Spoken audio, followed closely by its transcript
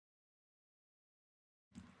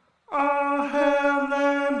All hail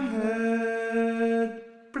Lambhead,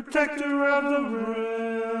 protector of the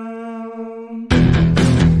realm.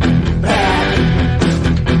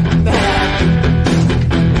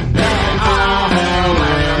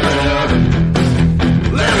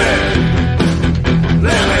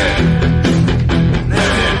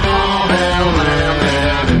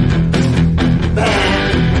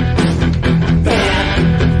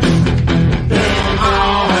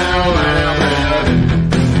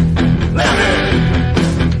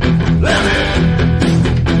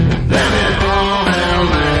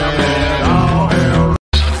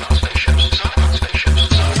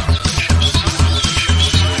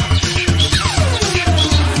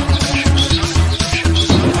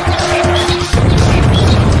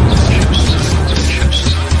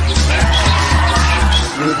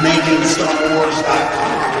 Making Star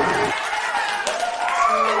Wars.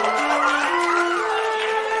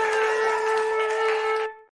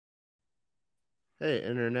 Hey,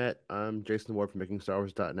 Internet. I'm Jason Ward from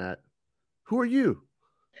MaxXandauX.net. Who are you?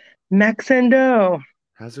 MaxXandauX.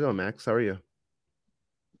 How's it going, Max? How are you?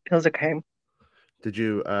 Feels okay. Did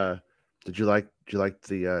you like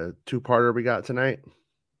the two-parter we got tonight?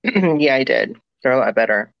 Yeah, I did. They're a lot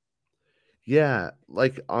better. Yeah,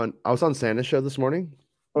 I was on Santa's show this morning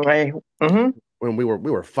Mm-hmm. when we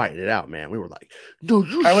were fighting it out, man. We were like, "No,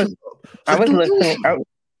 you I shut was up." It's I like, was "No, you listening. shut up."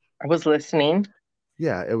 I was listening.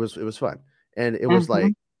 Yeah, it was fun, and it was Mm-hmm.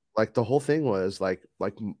 like the whole thing was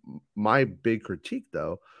my big critique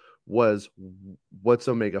though was what's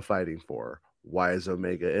Omega fighting for? Why is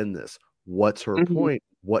Omega in this? What's her Mm-hmm. point?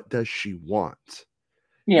 What does she want?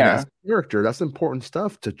 And Yeah. as a character, that's important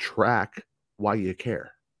stuff to track why you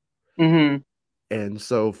care. Mm-hmm. And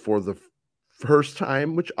so for the first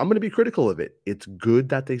time, which I'm going to be critical of it, it's good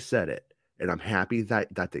that they said it. And I'm happy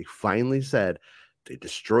that they finally said they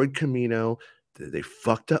destroyed Camino, they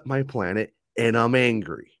fucked up my planet, and I'm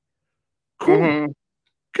angry. Cool. Mm-hmm.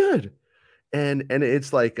 Good. And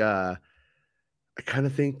it's like I kind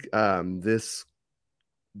of think this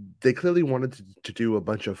they clearly wanted to do a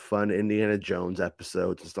bunch of fun Indiana Jones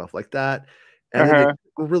episodes and stuff like that. And then they Uh-huh.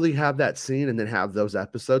 couldn't really have that scene and then have those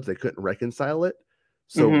episodes. They couldn't reconcile it.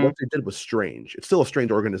 So Mm-hmm. what they did was strange. It's still a strange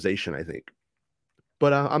organization, I think.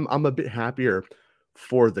 But I'm a bit happier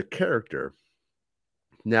for the character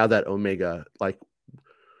now that Omega, like,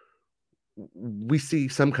 we see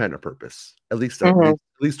some kind of purpose. At least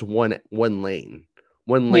Mm-hmm. one lane.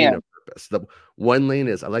 One Yeah. lane of purpose. The one lane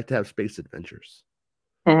is I like to have space adventures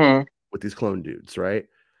Mm-hmm. with these clone dudes, right?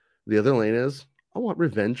 The other lane is I want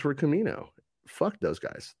revenge for Camino. Fuck those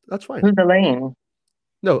guys. That's fine. Who's Elaine?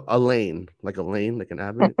 No, a lane, like an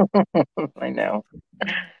avenue. I know.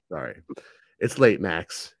 Sorry, it's late,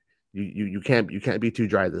 Max. You can't be too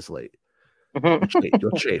dry this late. Mm-hmm.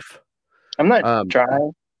 You'll chafe. I'm not Um, dry.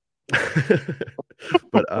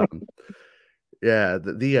 but yeah,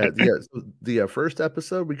 the first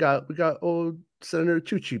episode we got old Senator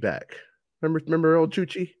Chuchi back. Remember old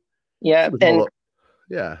Chuchi? Yeah, She was all and up.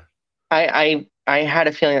 Yeah, I had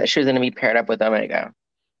a feeling that she was going to be paired up with Omega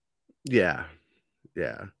yeah.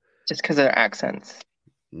 just because of their accents.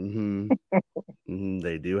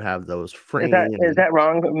 They do have those Is frame. that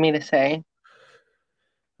wrong of me to say?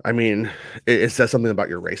 I mean, it says something about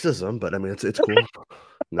your racism, but I mean, it's cool.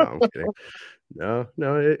 No, I'm kidding. No.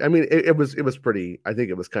 I mean, it was pretty. I think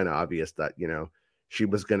it was kind of obvious that she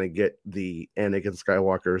was gonna get the Anakin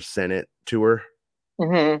Skywalker Senate tour.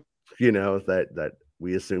 Mm-hmm. That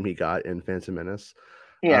we assume he got in Phantom Menace.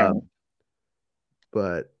 Yeah.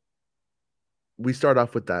 But we start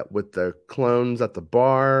off with the clones at the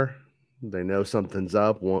bar. They know something's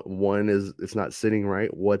up. One is it's not sitting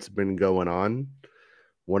right. What's been going on?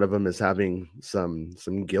 One of them is having some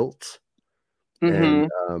guilt Mm-hmm.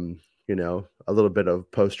 and a little bit of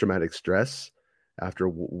post-traumatic stress after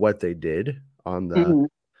what they did on the Mm-hmm.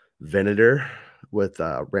 Venator with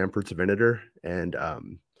Rampart's Venator, and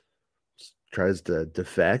tries to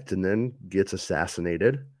defect and then gets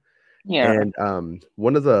assassinated. Yeah. And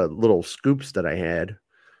one of the little scoops that I had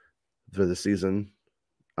for the season,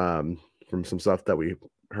 from some stuff that we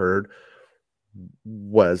heard,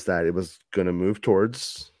 was that it was going to move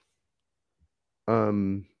towards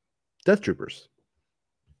Death Troopers.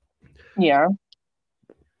 Yeah.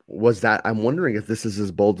 I'm wondering if this is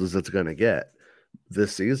as bold as it's going to get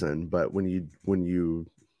this season. But when you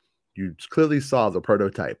clearly saw the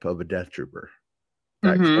prototype of a Death Trooper,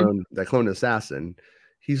 that clone assassin,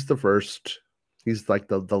 he's the first. He's like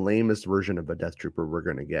the lamest version of a Death Trooper we're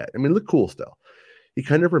going to get. I mean, look cool still. He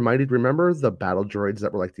kind of remember the battle droids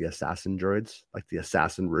that were like the assassin droids, like the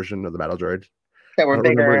assassin version of the battle droids That were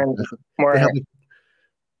bigger and more. they have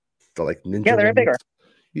the ninja Yeah, they're ones. bigger.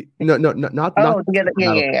 Not Oh, the yeah, super yeah,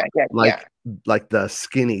 battle, yeah, yeah, yeah, yeah, like the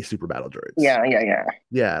skinny super battle droids. yeah, yeah, yeah.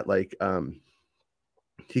 Yeah, like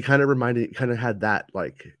he kind of had that,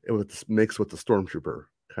 like it was mixed with the stormtrooper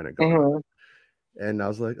kind of going on. Hmm. And I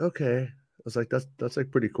was like, okay. I was like, that's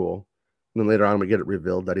like pretty cool. And then later on we get it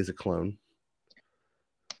revealed that he's a clone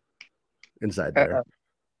inside there.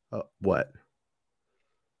 Uh-oh. What?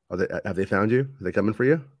 Have they found you? Are they coming for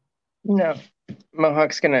you? No,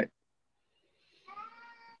 Mohawk's gonna.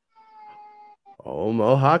 Oh,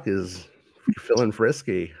 Mohawk is feeling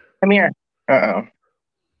frisky. Come here. Uh-oh.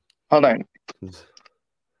 Hold on.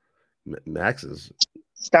 Max is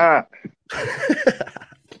Stop.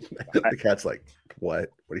 the cat's like, what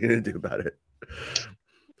are you gonna do about it?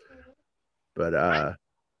 But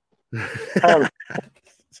Um,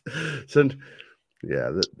 so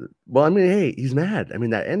yeah, well, I mean, hey, he's mad. I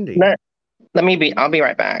mean, that ending. let me be. I'll be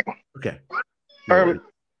right back. Okay. No worries.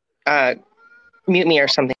 Or mute me or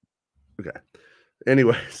something. Okay.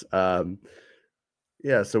 Anyways,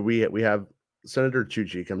 yeah, so we have Senator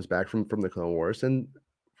Chuchi comes back from the Clone Wars, and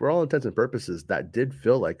for all intents and purposes, that did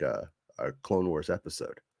feel like a Clone Wars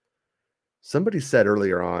episode. Somebody said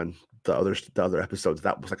earlier on the other episodes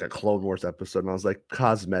that was like a Clone Wars episode, and I was like,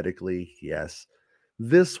 cosmetically, yes.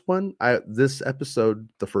 This episode,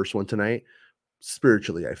 the first one tonight,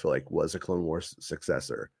 spiritually, I feel like was a Clone Wars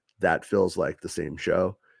successor. That feels like the same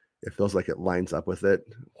show. It feels like it lines up with it.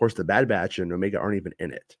 Of course, the Bad Batch and Omega aren't even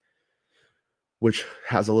in it, which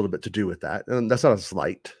has a little bit to do with that. And that's not a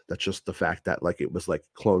slight. That's just the fact that like it was like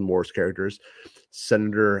Clone Wars characters.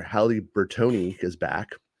 Senator Halle Bertoni is back,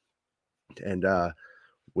 and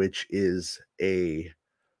which is a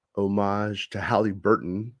homage to Halle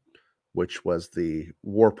Burton, which was the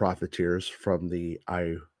war profiteers from the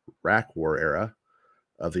Iraq War era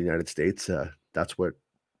of the United States. That's what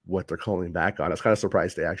they're calling back on. I was kind of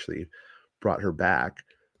surprised they actually brought her back,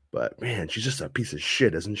 but man, she's just a piece of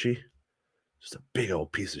shit, isn't she? Just a big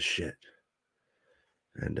old piece of shit.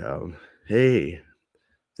 And hey,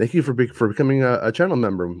 thank you for becoming a channel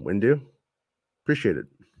member, Windu. Appreciate it.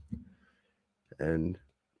 And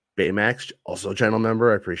Baymax, also a channel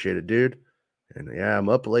member. I appreciate it, dude. And yeah, I'm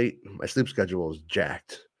up late. My sleep schedule is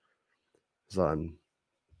jacked. I was on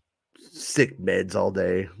sick meds all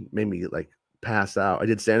day. Made me like pass out. I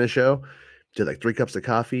did Santa show, did like 3 cups of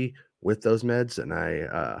coffee with those meds, and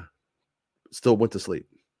I still went to sleep.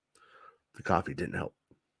 The coffee didn't help.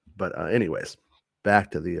 But anyways,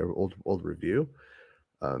 back to the old review.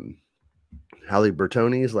 Halle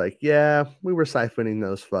Bertoni's like, yeah, we were siphoning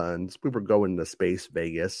those funds. We were going to Space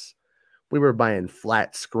Vegas. We were buying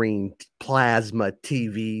flat screen plasma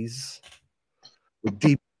TVs with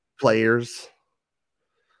deep players.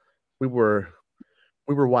 We were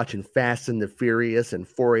watching Fast and the Furious in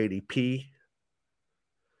 480p.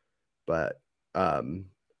 But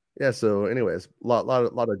yeah, so anyways,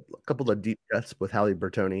 a couple of deep cuts with Halle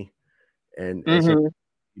Bertoni and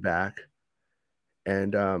back.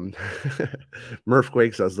 And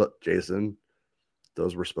Murphquake says, look, Jason,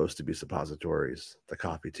 those were supposed to be suppositories. The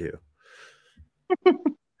coffee too. How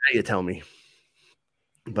you tell me?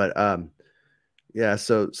 But yeah,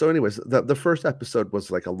 so anyways, the first episode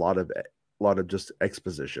was like a lot of just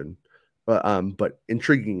exposition, but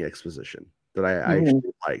intriguing exposition that I actually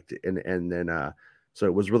liked. And then so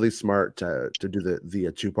it was really smart to do the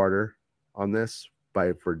 2-parter on this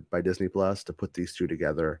by Disney Plus to put these two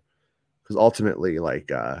together. Because ultimately,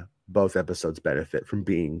 like both episodes benefit from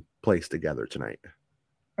being placed together tonight.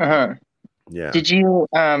 Yeah. Did you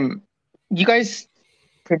you guys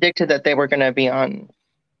predicted that they were going to be on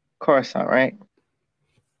Coruscant, right?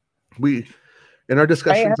 We in our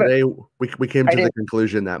discussion today, we came to the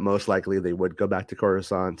conclusion that most likely they would go back to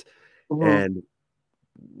Coruscant, and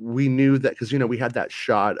we knew that because we had that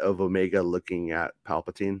shot of Omega looking at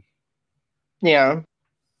Palpatine. Yeah.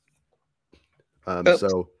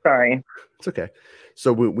 So sorry, it's okay.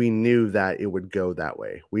 So we knew that it would go that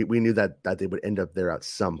way. We knew that they would end up there at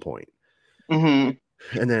some point.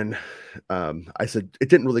 And then I said it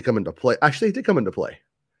didn't really come into play. Actually, it did come into play.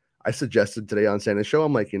 I suggested today on Santa's show,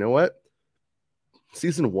 I'm like, you know what?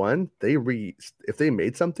 Season 1, if they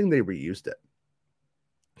made something, they reused it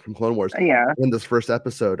from Clone Wars. Yeah. In this first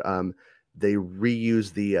episode, they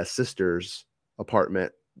reused the sister's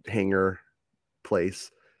apartment hangar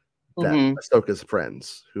place that Ahsoka's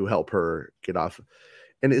friends who help her get off.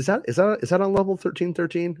 And is that on level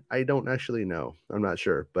 1313? I don't actually know. I'm not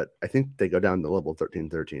sure, but I think they go down to level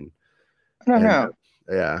 1313. I don't know.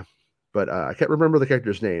 Yeah, but I can't remember the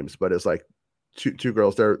characters' names. But it's like two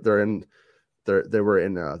girls. They were in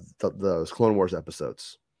those Clone Wars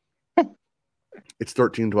episodes. It's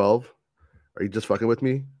 1312. Are you just fucking with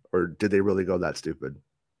me, or did they really go that stupid?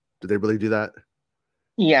 Did they really do that?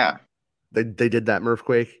 Yeah. They did that,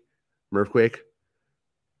 Murphquake. Murphquake.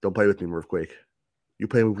 Don't play with me, Murphquake. You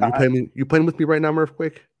God. playing with me right now,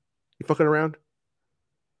 Murphquake? You fucking around?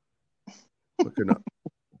 Okay, no.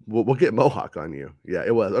 We'll get Mohawk on you. Yeah,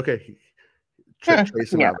 it was. Okay.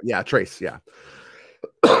 Trace him Yeah. out. Yeah, Trace, yeah.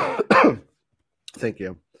 Thank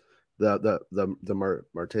you. The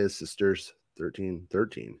Martez sisters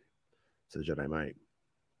 1313 said Jedi Might.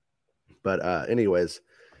 But anyways,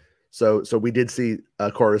 so we did see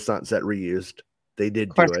Coruscant set reused. They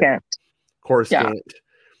did do it. Coruscant. Coruscant. Yeah.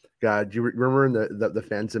 God, do you remember in the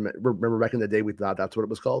Phantom? Remember back in the day we thought that's what it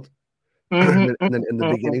was called? Mm-hmm, and then in the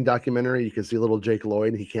beginning documentary, you can see little Jake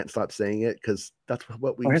Lloyd, and he can't stop saying it because that's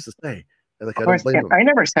what we used to say. And like, I don't blame him. I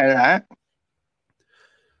never said that.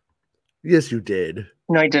 Yes, you did.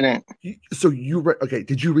 No, I didn't. So you read? Okay,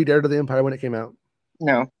 did you read Heir to the Empire when it came out?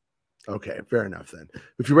 No. Okay, fair enough then.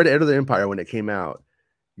 If you read Heir to the Empire when it came out,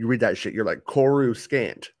 you read that shit. You're like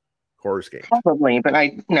Coruscant. Probably, but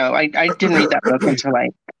I didn't read that book until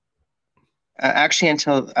like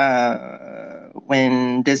until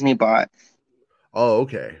when Disney bought. Oh,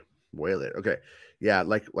 okay. Way later. Okay. Yeah,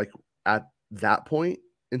 like at that point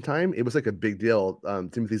in time, it was like a big deal.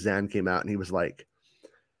 Timothy Zahn came out and he was like,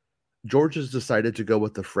 George has decided to go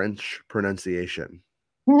with the French pronunciation.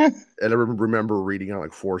 And I remember reading on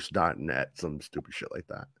like force.net, some stupid shit like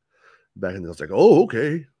that. Back in the, I was like, oh,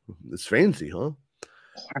 okay. It's fancy, huh?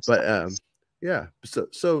 But yeah.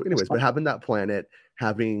 So anyways, but having that planet,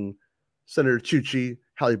 having Senator Chuchi,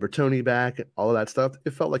 Halle Bertoni back, all of that stuff,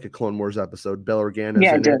 it felt like a Clone Wars episode. Bell Organa's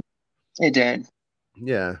yeah, in it. It did.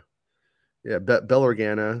 Yeah. Yeah. Bell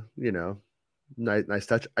Organa, nice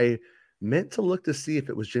touch. I meant to look to see if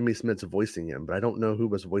it was Jimmy Smits voicing him, but I don't know who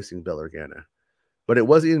was voicing Bell Organa. But it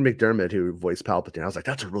was Ian McDermott who voiced Palpatine. I was like,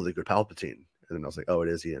 that's a really good Palpatine. And then I was like, oh, it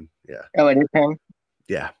is Ian. Yeah. Oh, it is him?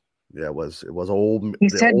 Yeah. Yeah, it was old. He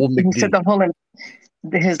said the whole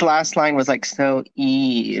his last line was like so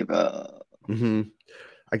evil. Mm-hmm.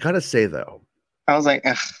 I gotta say though, I was like,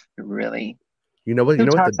 ugh, really? You know what? Who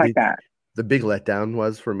talks like that? The big letdown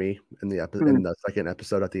was for me in the in the second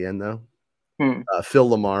episode at the end though. Phil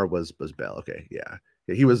Lamar was Bell. Okay, yeah,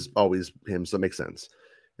 he was always him, so it makes sense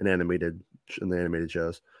in the animated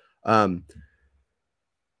shows.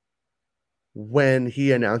 When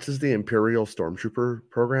he announces the Imperial Stormtrooper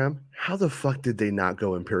program, how the fuck did they not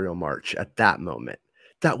go Imperial March at that moment?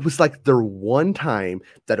 That was like their one time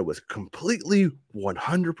that it was completely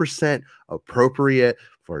 100% appropriate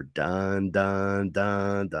for dun dun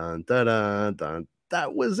dun dun dun dun dun.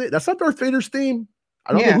 That was it. That's not Darth Vader's theme.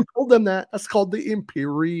 I don't know who told them that. That's called the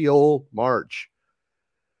Imperial March.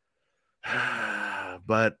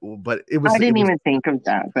 But it was. I didn't even think of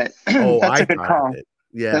that. But that's a good call.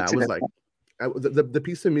 Yeah, I was like, the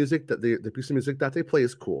piece of music that the piece of music that they play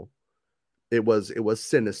is cool. It was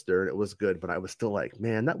sinister and it was good, but I was still like,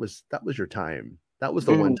 man, that was your time. That was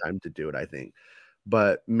the one time to do it, I think.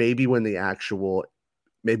 But maybe when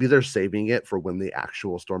maybe they're saving it for when the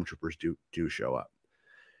actual stormtroopers do show up.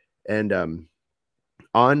 And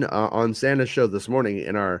on Santa's show this morning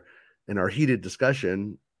in our heated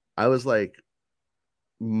discussion, I was like,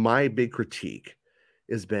 my big critique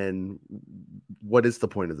has been, what is the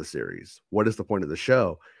point of the series? What is the point of the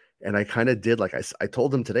show? And I kind of did, like I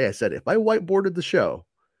told him today, I said, if I whiteboarded the show,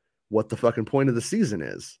 what the fucking point of the season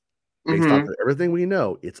is, based off of everything we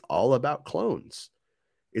know, it's all about clones.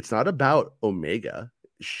 It's not about Omega.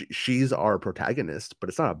 She's our protagonist, but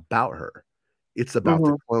it's not about her. It's about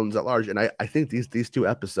the clones at large. And I think these two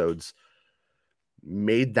episodes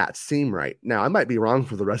made that seem right. Now, I might be wrong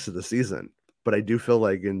for the rest of the season, but I do feel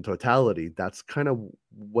like in totality, that's kind of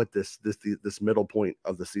what this middle point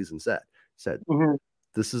of the season said.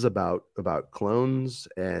 This is about clones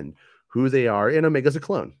and who they are, and Omega's a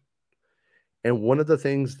clone. And one of the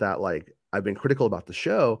things that like I've been critical about the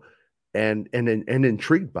show and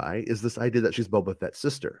intrigued by is this idea that she's Boba Fett's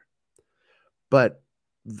sister. But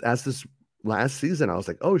as this last season, I was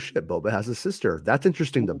like, oh shit, Boba has a sister. That's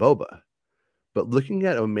interesting to Boba. But looking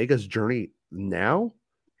at Omega's journey now,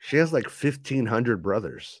 she has like 1,500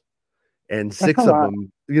 brothers, and 6 of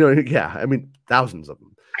them, yeah, I mean thousands of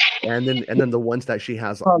them. And then the ones that she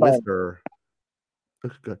has with her,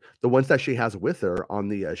 the ones that she has with her on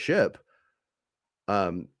the ship,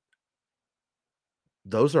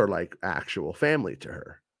 those are like actual family to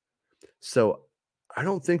her. So I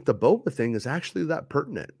don't think the Boba thing is actually that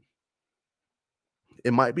pertinent.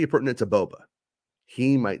 It might be pertinent to Boba.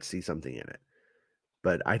 He might see something in it,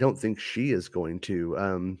 but I don't think she is going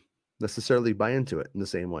to necessarily buy into it in the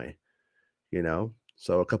same way,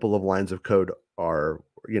 So a couple of lines of code are,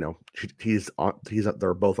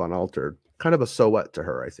 they're both unaltered. kind of a so what to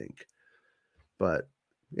her, I think. But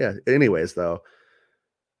yeah, anyways, though,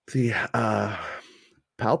 the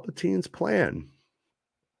Palpatine's plan,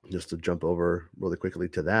 just to jump over really quickly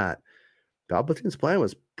to that, Palpatine's plan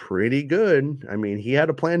was pretty good. I mean, he had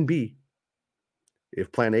a plan B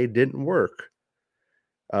if plan A didn't work.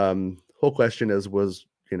 Whole question is, was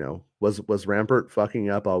Rampart fucking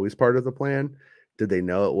up always part of the plan? Did they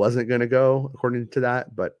know it wasn't going to go according to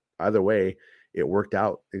that? But either way, it worked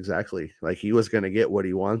out exactly. Like, he was going to get what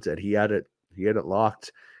he wanted. He had it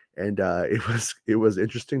locked. And it was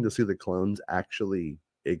interesting to see the clones actually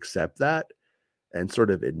accept that and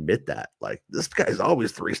sort of admit that, like, this guy's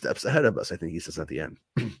always 3 steps ahead of us, I think he says at the end.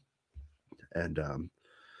 And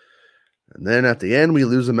then at the end, we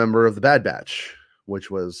lose a member of the Bad Batch,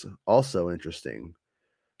 which was also interesting.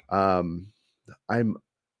 It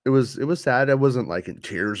was sad. I wasn't like in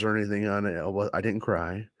tears or anything on it. I didn't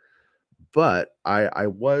cry, but I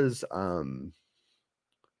was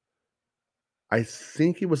I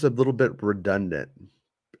think it was a little bit redundant.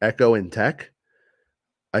 Echo and Tech.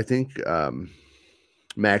 I think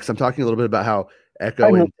Max, I'm talking a little bit about how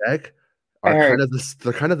Echo and Tech are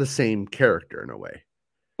they're kind of the same character in a way.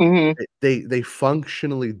 Mm-hmm. They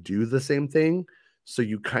functionally do the same thing, so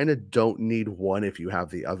you kind of don't need one if you have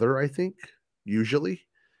the other, I think, usually.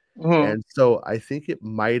 Mm-hmm. And so I think it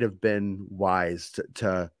might have been wise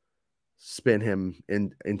to spin him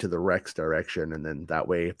into the Rex direction, and then that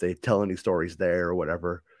way, if they tell any stories there or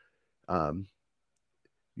whatever, you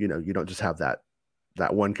don't just have that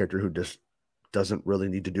one character who just doesn't really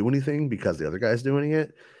need to do anything because the other guy's doing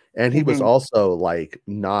it. And he was also like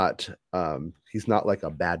not he's not like a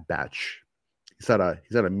Bad Batch. He's not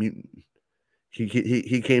a mutant.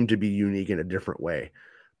 He came to be unique in a different way.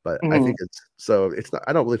 But I think it's not,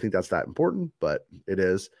 I don't really think that's that important, but it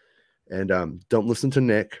is. And don't listen to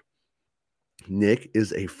Nick. Nick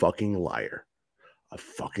is a fucking liar. A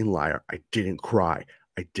fucking liar. I didn't cry.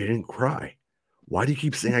 Why do you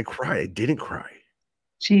keep saying I cried? I didn't cry.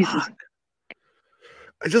 Jesus. Fuck.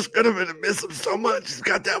 I just could have miss him so much. He's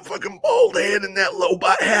got that fucking bald head and that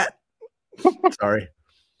Lobot hat. Sorry.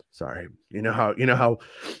 You know how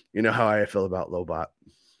I feel about Lobot.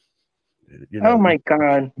 Oh my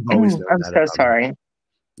God. I'm so sorry.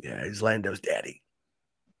 Yeah, he's Lando's daddy.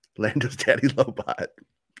 Lobot.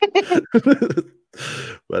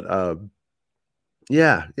 But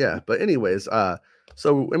yeah. But anyways,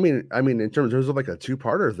 so I mean, in terms of like a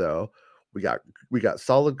 2-parter though, we got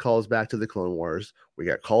solid calls back to the Clone Wars. We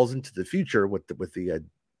got calls into the future with the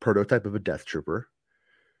prototype of a Death Trooper.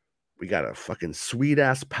 We got a fucking sweet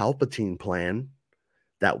ass Palpatine plan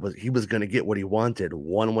he was going to get what he wanted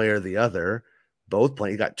one way or the other. Both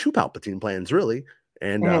plans. You got 2 Palpatine plans really,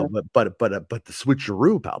 and but the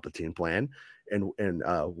switcheroo Palpatine plan and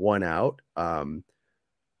one out. And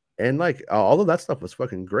like all of that stuff was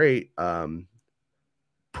fucking great.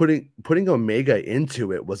 Putting Omega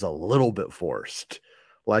into it was a little bit forced.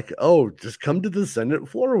 Like, oh, just come to the Senate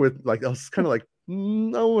floor with, like, I was kind of like,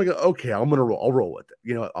 oh my God, okay, I'll roll with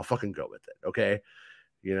it. I'll fucking go with it. Okay.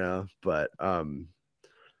 But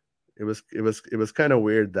it was kind of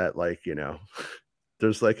weird that, like,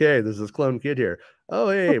 there's like, hey, there's this clone kid here.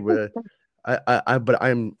 Oh, hey, but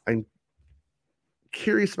I'm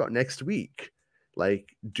curious about next week.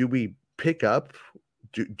 Like, do we pick up?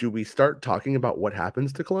 Do we start talking about what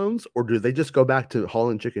happens to clones, or do they just go back to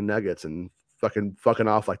hauling chicken nuggets and fucking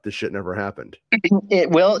off like this shit never happened?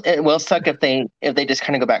 It will suck if they just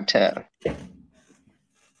kind of go back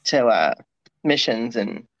to missions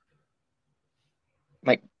and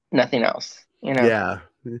like nothing else. Yeah.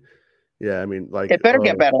 I mean, like, it better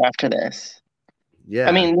get better after this. Yeah.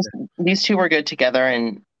 I mean, these 2 were good together,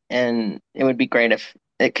 and it would be great if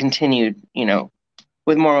it continued,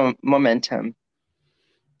 with more momentum.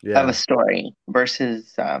 Of a story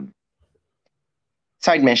versus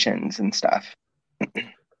side missions and stuff.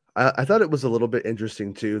 I thought it was a little bit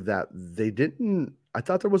interesting too that they didn't. I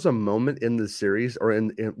thought there was a moment in the series or in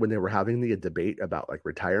when they were having the debate about like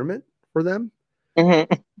retirement for them.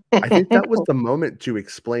 Mm-hmm. I think that was the moment to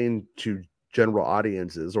explain to general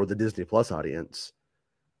audiences or the Disney Plus audience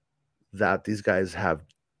that these guys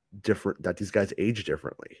age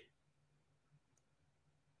differently.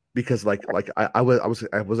 Because I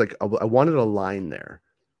wanted a line there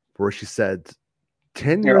where she said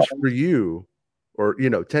 10 years for you, or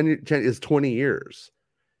 10 is 20 years.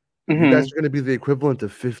 Mm-hmm. You guys are going to be the equivalent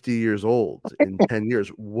of 50 years old in 10 years.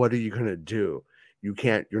 What are you going to do?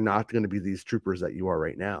 You're not going to be these troopers that you are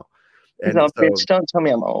right now. And so, bitch, don't tell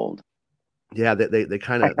me I'm old. Yeah, they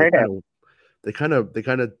kind of he kind of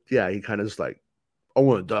just like, I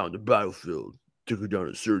want to die on the battlefield, took her down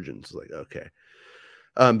to surgeons. Like, okay.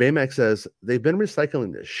 Baymax says they've been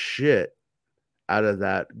recycling the shit out of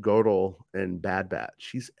that Godel and Bad Bat.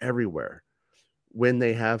 She's everywhere. When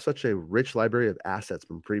they have such a rich library of assets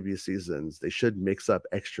from previous seasons, they should mix up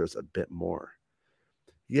extras a bit more.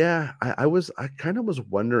 Yeah, I kind of was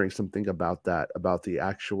wondering something about that, about the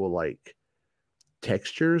actual like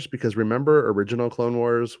textures, because remember original Clone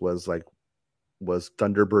Wars was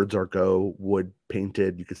Thunderbirds are go wood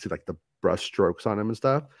painted. You could see like the brush strokes on them and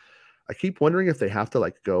stuff. I keep wondering if they have to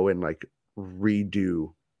like go and like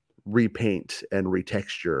repaint and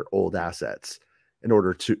retexture old assets in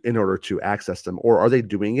order to access them, or are they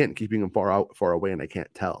doing it and keeping them far away and I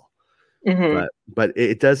can't tell. Mm-hmm. But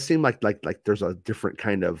it does seem like there's a different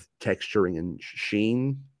kind of texturing and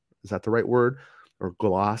sheen, is that the right word, or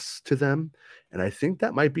gloss to them, and I think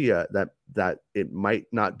that might be that it might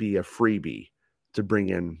not be a freebie to bring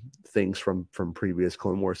in things from previous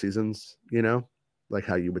Clone War seasons, like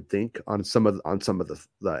how you would think on some of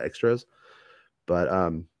the extras. But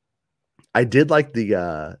I did like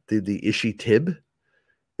the Ishi Tib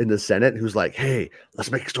in the Senate who's like, "Hey, let's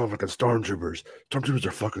make fucking stormtroopers. Stormtroopers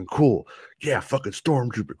are fucking cool. Yeah, fucking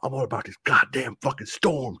stormtroopers. I'm all about these goddamn fucking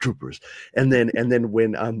stormtroopers." And then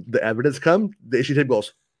when the evidence come, the Ishi Tib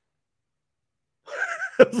goes.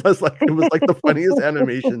 It was like the funniest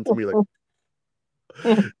animation to me. Like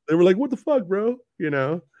they were like, "What the fuck, bro?"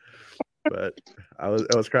 But I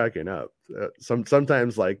was cracking up.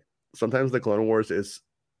 Sometimes the Clone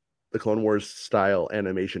Wars style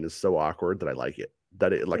animation is so awkward that I like it.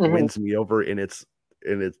 That it like wins me over, and it's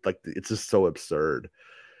like it's just so absurd.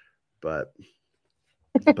 But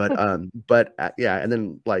yeah, and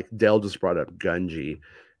then like Dale just brought up Gunji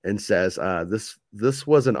and says this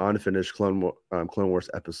was an unfinished Clone Wars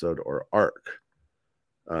episode or arc.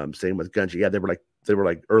 Same with Gunji. Yeah, they were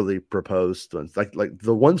like early proposed ones. Like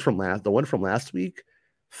the one from last week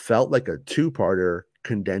felt like a two-parter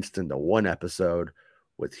condensed into one episode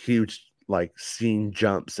with huge like scene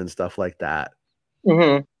jumps and stuff like that.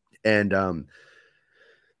 Mm-hmm. And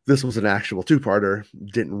this was an actual two-parter.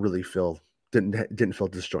 Didn't feel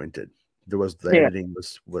disjointed. The editing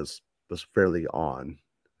was fairly on,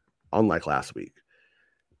 unlike last week.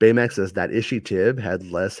 Baymax says that Ishi Tib had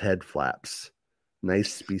less head flaps.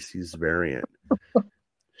 Nice species variant.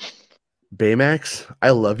 Baymax,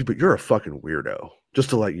 I love you, but you're a fucking weirdo.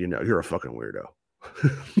 Just to let you know, you're a fucking weirdo.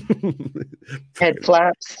 Head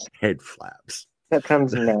flaps. Head flaps. That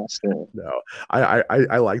sounds nasty. No, I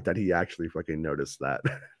like that he actually fucking noticed that.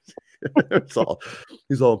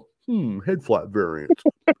 He's all head flap variant.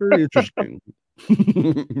 Very interesting.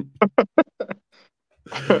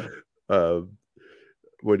 What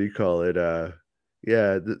do you call it?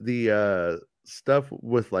 Yeah, the stuff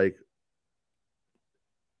with like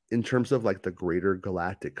in terms of like the greater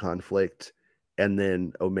galactic conflict, and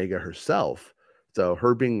then Omega herself. So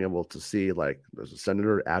her being able to see like there's a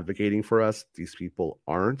senator advocating for us, these people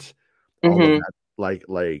aren't. All of that,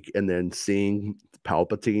 like, and then seeing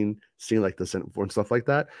Palpatine, seeing like the Senate and stuff like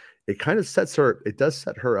that, it kind of does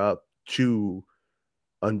set her up to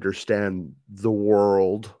understand the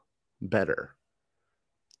world better,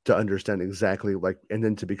 to understand exactly like, and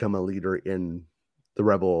then to become a leader in the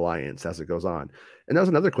Rebel Alliance as it goes on. And that was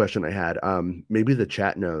another question I had. Maybe the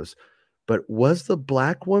chat knows, but was the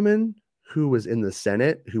black woman who was in the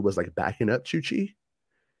Senate who was like backing up Chuchi?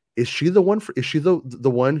 Is she the one? Is she the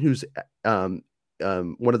one who's one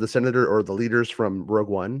of the senator or the leaders from Rogue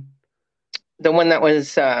One? The one that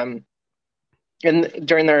was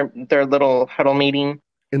during their little huddle meeting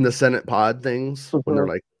in the Senate pod things when they're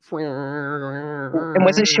like. And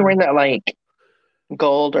wasn't she wearing that like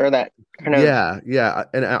gold or that kind of? Yeah.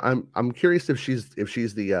 And I'm curious if she's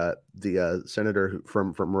the senator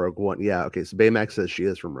from Rogue One. Yeah. Okay. So Baymax says she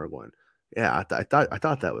is from Rogue One. Yeah. I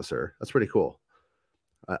thought that was her. That's pretty cool.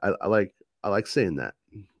 I like seeing that.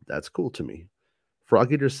 That's cool to me.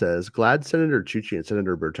 Frog Eater says, glad Senator Chuchi and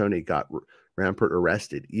Senator Bertoni got Rampart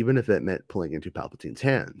arrested, even if it meant pulling into Palpatine's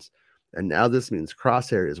hands. And now this means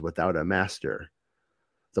Crosshair is without a master.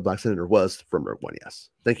 The Black Senator was from Rogue One, yes.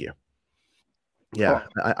 Thank you. Yeah,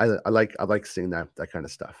 cool. I like seeing that kind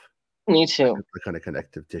of stuff. Me too. The kind of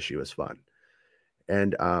connective tissue is fun.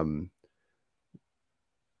 And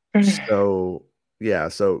so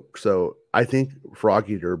I think Frog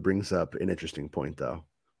Eater brings up an interesting point though.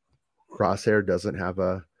 Crosshair doesn't have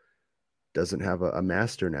a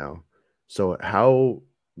master now. So how,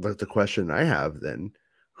 the question I have then,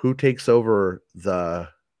 who takes over the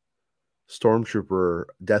Stormtrooper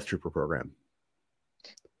Death Trooper program?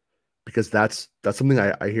 Because that's something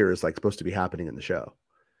I hear is like supposed to be happening in the show.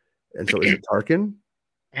 And so is it Tarkin?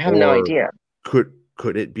 I have no idea.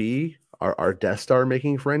 Could it be our Death Star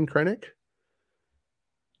making friend Krennic?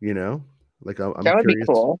 You know, like I'm That would be curious.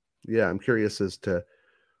 cool. Yeah, I'm curious as to.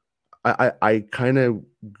 I kind of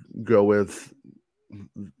go with.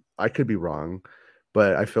 I could be wrong,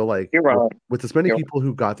 but I feel like You're wrong. with as many You're people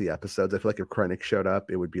who got the episodes, I feel like if Krennic showed up,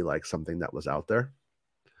 it would be like something that was out there.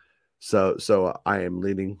 So I am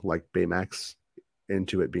leaning like Baymax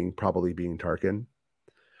into it probably being Tarkin.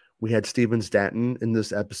 We had Steven Stanton in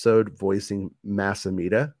this episode voicing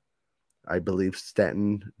Masamita. I believe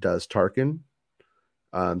Stanton does Tarkin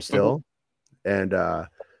Mhm. still. And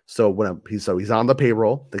so he's on the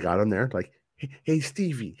payroll, they got him there. Like, hey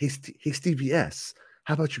Stevie, hey Stevie S,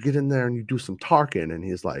 how about you get in there and you do some Tarkin? And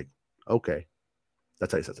he's like, okay,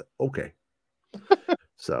 that's how he says it. Okay.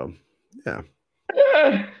 So yeah.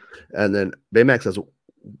 And then Baymax says,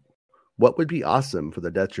 what would be awesome for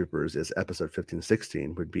the Death Troopers is episode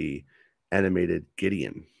 15-16 would be animated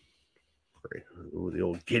Gideon. Ooh, the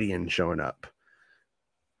old Gideon showing up.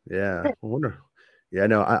 Yeah, I wonder. Yeah,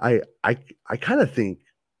 no, I kind of think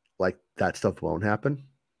like that stuff won't happen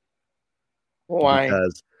Why?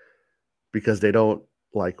 because they don't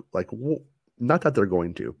not that they're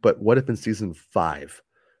going to, but what if in season 5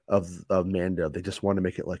 of Mando they just want to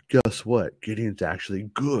make it like, guess what, Gideon's actually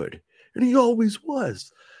good and he always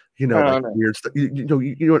was, I like don't know. weird stuff,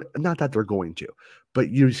 not that they're going to, but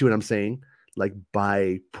you see what I'm saying, like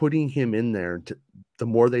by putting him in there, the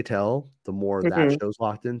more they tell, the more that Mhm. show's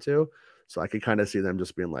locked into. So I could kind of see them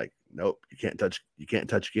just being like, nope, you can't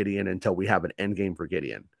touch Gideon until we have an end game for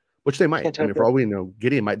Gideon. Which they might. Can't I touch mean, for it. all we know,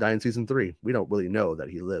 Gideon might die in season 3. We don't really know that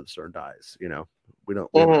he lives or dies. We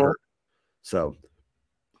haven't Mhm. heard. So,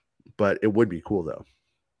 but it would be cool though,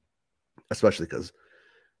 especially because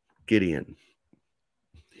Gideon,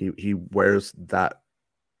 he wears that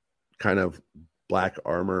kind of black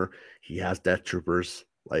armor. He has Death Troopers.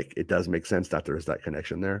 Like it does make sense that there is that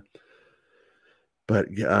connection there. But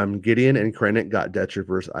Gideon and Krennic got Death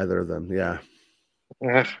Troopers. Either of them, yeah,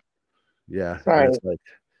 Ugh, yeah, and sorry, it's like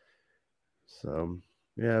so.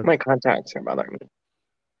 Yeah, my contacts are bothering me.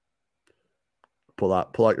 pull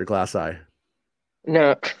out your glass eye.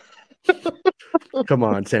 No. Come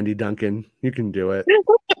on, Sandy Duncan, you can do it.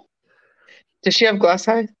 Does she have glass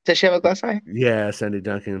eye? Does she have a glass eye? Yeah, Sandy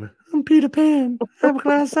Duncan. I'm Peter Pan. I have a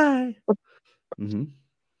glass eye. hmm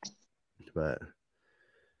But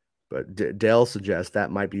Dale suggests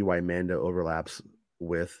that might be why Mando overlaps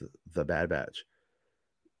with the Bad Batch.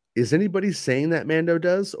 Is anybody saying that Mando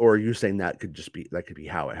does, or are you saying that could be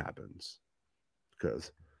how it happens?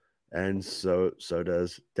 Because and so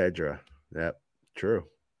does Dedra. Yep, true.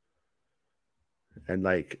 And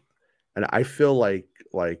and I feel like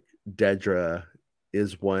Dedra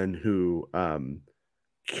is one who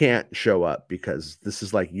can't show up because this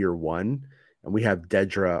is like year 1 and we have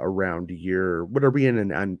Dedra around what are we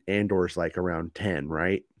in Andor's like around 10,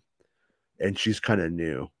 right? And she's kind of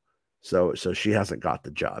new. So she hasn't got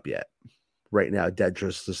the job yet. Right now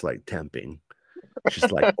Dedra's just like temping.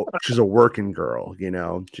 She's like she's a working girl,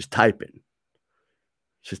 she's typing.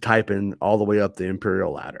 She's typing all the way up the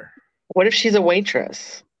imperial ladder. What if she's a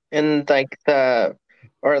waitress in like the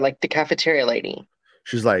cafeteria lady?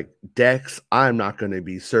 She's like, Dex, I'm not going to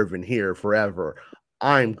be serving here forever.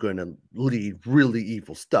 I'm going to lead really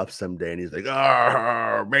evil stuff someday. And he's like,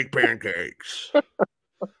 make pancakes.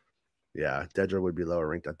 Yeah, Dedra would be lower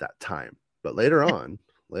ranked at that time. But later on,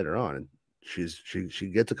 she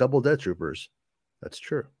gets a couple of Death Troopers. That's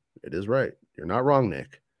true. It is right. You're not wrong,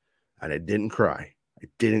 Nick. And I didn't cry. I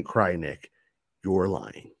didn't cry, Nick. You're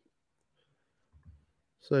lying.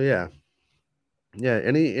 So yeah. Yeah.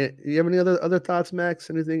 You have any other thoughts, Max?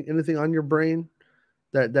 Anything on your brain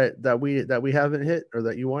that we haven't hit or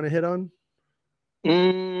that you want to hit on?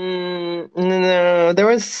 No, there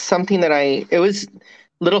was something it was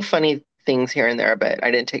little funny things here and there, but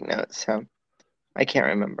I didn't take notes, so I can't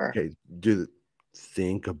remember. Okay,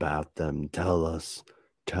 think about them. Tell us.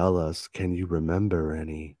 Can you remember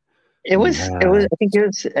any? I think Max. it was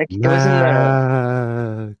in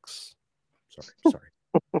Max. Sorry.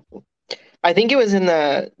 I think it was in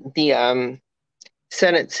the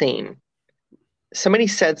Senate scene. Somebody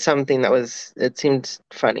said something it seemed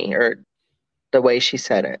funny, or the way she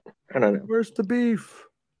said it. I don't know. Where's the beef?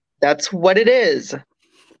 That's what it is.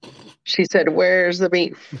 She said, "Where's the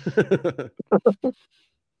beef?"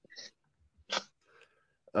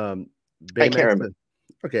 I can't Baymax. remember.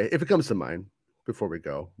 Okay, if it comes to mind before we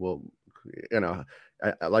go, we'll,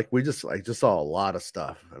 we just saw a lot of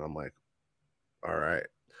stuff, and I'm like, all right.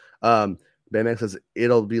 Baymax says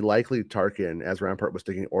it'll be likely Tarkin, as Rampart was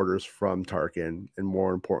taking orders from Tarkin, and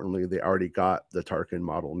more importantly, they already got the Tarkin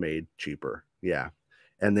model made cheaper. Yeah,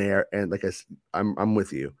 and they are, and like I'm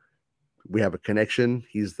with you. We have a connection.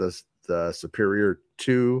 He's the superior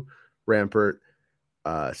to Rampart,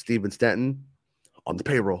 Steven Stanton on the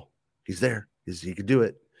payroll. He's there. He could do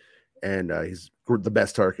it. And he's the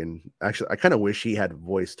best Tarkin. Actually, I kind of wish he had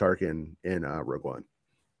voiced Tarkin in Rogue One.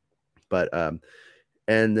 But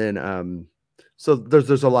and then so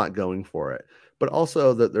there's a lot going for it. But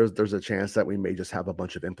also that there's a chance that we may just have a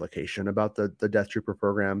bunch of implication about the Death Trooper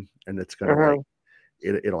program, and it's gonna like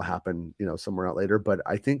it'll happen, somewhere out later. But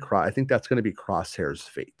I think that's gonna be Crosshair's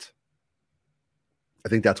fate. I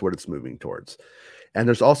think that's what it's moving towards. And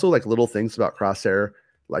there's also like little things about Crosshair,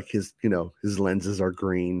 like his lenses are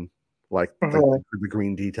green, like the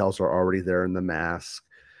green details are already there in the mask.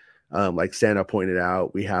 Like Santa pointed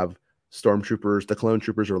out, we have stormtroopers, the clone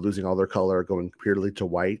troopers are losing all their color, going purely to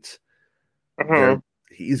white.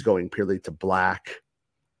 He's going purely to black,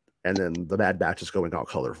 and then the Bad Batch is going all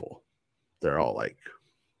colorful. They're all like,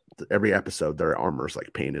 every episode their armor's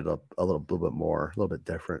like painted up a little bit more, a little bit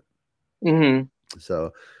different.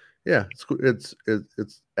 So yeah, it's cool. It's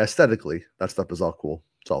aesthetically, that stuff is all cool.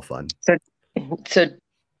 It's all fun. So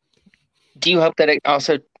do you hope that it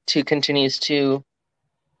also continues to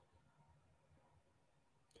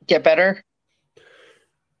get better?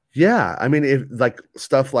 Yeah, I mean, if like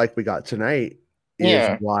stuff like we got tonight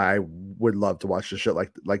is why I would love to watch the show.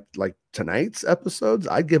 Like tonight's episodes,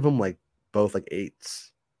 I'd give them like both like 8s,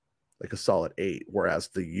 like a solid 8. Whereas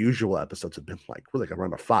the usual episodes have been like really like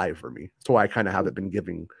around a 5 for me. That's why I kind of haven't been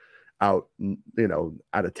giving out,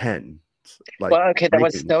 out of 10. Like, well, okay, that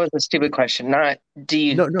was a stupid question. Not do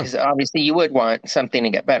you? No, because obviously you would want something to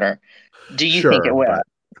get better. Do you think it will?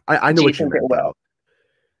 I know what you meant though.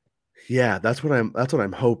 Yeah, that's what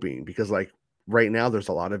I'm hoping, because like right now there's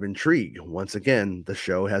a lot of intrigue. Once again, the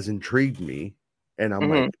show has intrigued me, and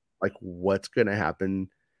I'm like what's gonna happen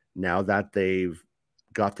now that they've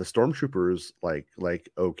got the stormtroopers like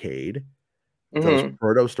okayed, those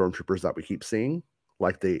proto stormtroopers that we keep seeing,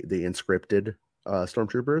 like the inscripted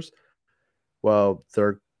stormtroopers. Well,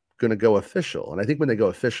 they're gonna go official, and I think when they go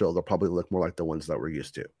official, they'll probably look more like the ones that we're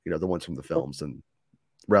used to, the ones from the films and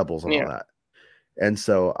Rebels and all that. And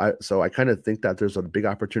so I kind of think that there's a big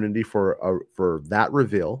opportunity for that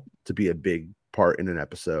reveal to be a big part in an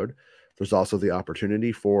episode. There's also the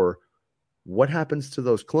opportunity for what happens to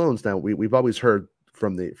those clones. Now we've always heard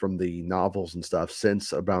from the novels and stuff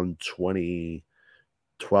since around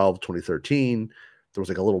 2012, 2013, there was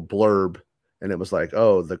like a little blurb, and it was like,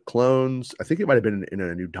 oh, the clones, I think it might have been in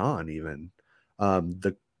A New Dawn even.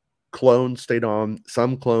 The clones stayed on,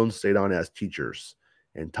 some clones stayed on as teachers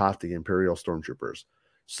and taught the Imperial stormtroopers.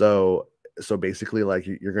 So basically, like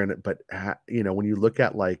you're gonna, but when you look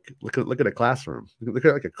at a classroom, look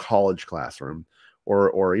at like a college classroom,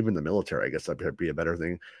 or even the military, I guess that'd be a better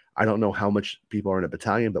thing. I don't know how much people are in a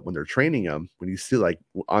battalion, but when they're training them, when you see like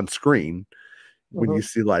on screen, when you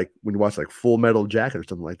see like when you watch like Full Metal Jacket or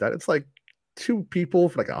something like that, it's like 2 people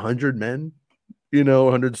for like 100 men,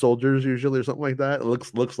 100 soldiers usually, or something like that. It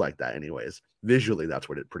looks like that anyways. Visually, that's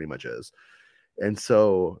what it pretty much is. And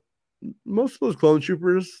so most of those clone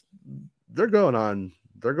troopers, they're going on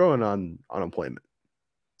unemployment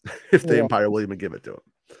if the Empire will even give it to them.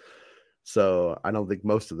 So I don't think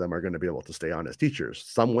most of them are going to be able to stay on as teachers.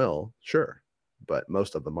 Some will, sure, but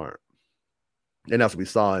most of them aren't. And as we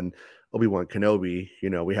saw in Obi-Wan Kenobi,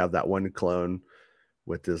 we have that one clone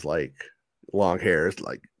with his like long hair. It's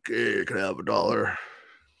like, hey, can I have $1?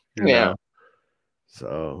 Know?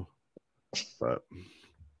 So, but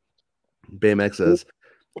Baymax says,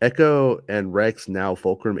 Echo and Rex now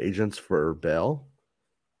Fulcrum agents for Bell.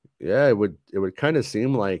 Yeah, it would kind of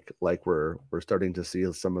seem like we're starting to see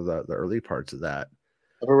some of the early parts of that.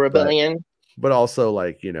 Of a rebellion. But also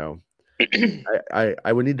like,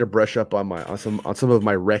 I would need to brush up on some of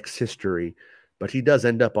my Rex history, but he does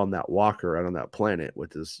end up on that walker out on that planet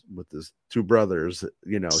with his 2 brothers,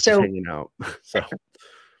 just hanging out. So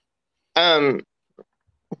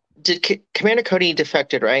did Commander Cody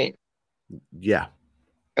defected, right? Yeah.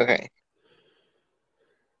 Okay.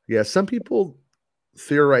 Yeah, some people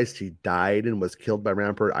theorized he died and was killed by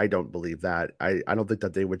Rampart. I don't believe that. I don't think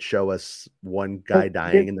that they would show us one guy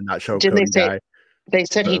dying and then not show Cody die. They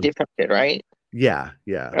said he defected, right? Yeah.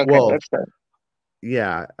 Okay, well, that's fair.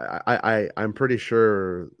 Yeah, I'm pretty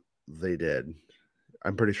sure they did.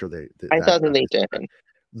 I'm pretty sure they did. I thought that they did.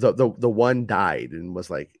 The one died and was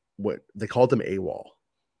like, what they called him AWOL.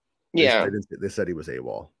 Yeah. They said he was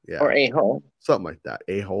AWOL. Yeah. Or a-hole. Something like that.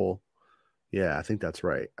 A-hole. Yeah, I think that's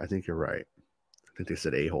right. I think you're right. I think they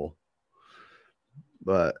said a-hole.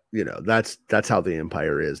 But, that's how the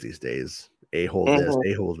Empire is these days. A-hole this,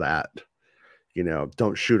 a-hole that.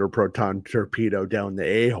 Don't shoot a proton torpedo down the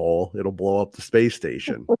a-hole. It'll blow up the space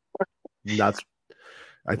station. That's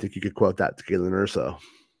I think you could quote that to Galen Urso.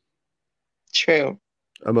 True.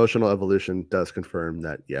 Emotional evolution does confirm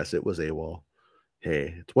that yes, it was AWOL.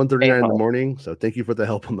 Hey, it's 1:39 in the AWOL. morning, so thank you for the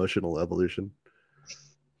help, emotional evolution.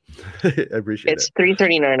 I appreciate It's it.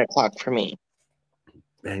 3:39 o'clock for me.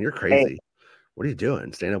 Man, you're crazy. What are you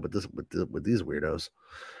doing? Staying up with this with these weirdos?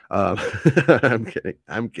 I'm kidding.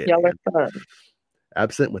 I'm kidding. Y'all are fun.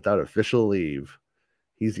 Absent without official leave.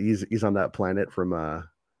 He's on that planet from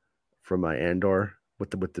Andor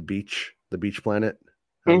with the beach planet.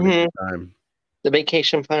 Having a good time. The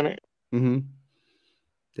vacation planet.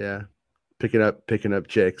 Yeah. Picking up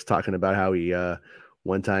chicks, talking about how he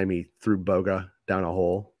one time he threw Boga down a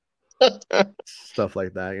hole. Stuff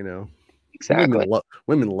like that, you know. Exactly.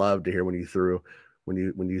 Women love to hear when you throw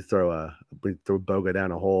Boga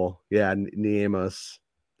down a hole. Yeah, Niemos.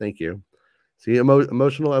 Thank you. See,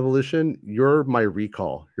 emotional evolution, you're my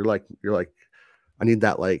recall. You're like I need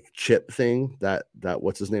that like chip thing that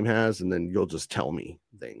what's his name has, and then you'll just tell me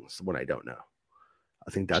things when I don't know.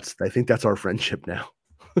 I think that's our friendship now.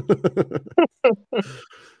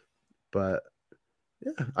 But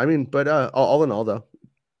yeah, I mean, but all in all though,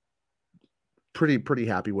 pretty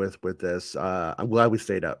happy with this. I'm glad we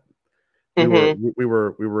stayed up. We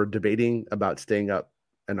were debating about staying up,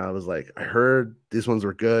 and I was like, I heard these ones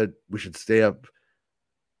were good. We should stay up.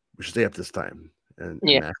 We should stay up this time. And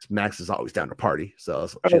Max is always down to party, so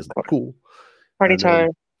she's like, cool. Party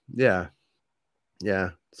time. Yeah.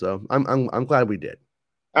 So I'm glad we did.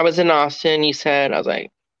 I was in Austin. You said, I was like,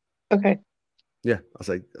 okay. Yeah, I was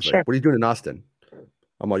like, Sure. What are you doing in Austin?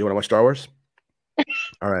 I'm like, you want to watch Star Wars?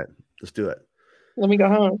 All right, let's do it. Let me go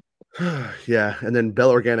home. Yeah, and then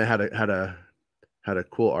Bell Organa had a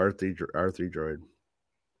cool R3 droid.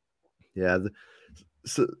 Yeah,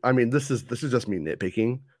 so I mean, this is just me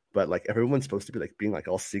nitpicking, but like everyone's supposed to be like being like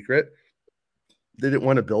all secret. They didn't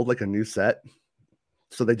want to build like a new set,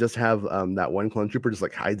 so they just have that one clone trooper just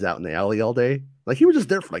like hides out in the alley all day. Like he was just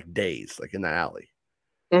there for like days, like in the alley.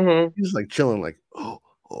 He's just like chilling, like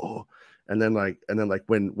oh, and then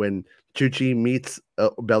when Chuchi meets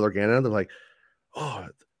Bell Organa, they're like, oh,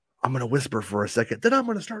 I'm gonna whisper for a second, then I'm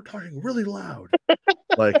gonna start talking really loud.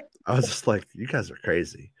 Like I was just like, you guys are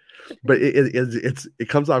crazy, but it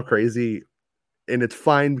comes off crazy, and it's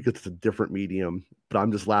fine because it's a different medium. But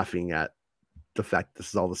I'm just laughing at the fact this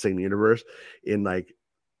is all the same universe. In like,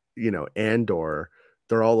 you know, Andor,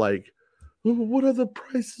 they're all like, what are the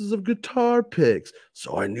prices of guitar picks?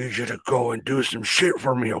 So I need you to go and do some shit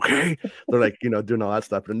for me, okay? They're like, you know, doing all that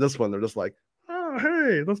stuff. And in this one, they're just like, oh,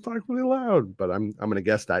 hey, let's talk really loud. But I'm gonna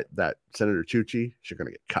guess that Senator Chuchi, she's gonna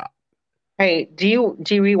get caught. Hey, do you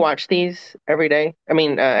rewatch these every day? I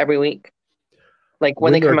mean, every week? Like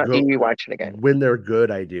when they come out, do you rewatch it again? When they're good,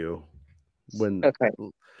 I do. Okay.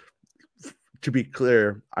 To be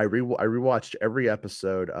clear, I rewatched every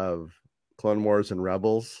episode of Clone Wars and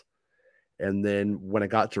Rebels. And then when I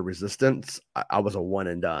got to Resistance, I was a one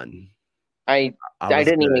and done. I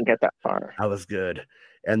didn't even get that far. I was good.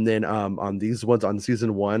 And then on these ones on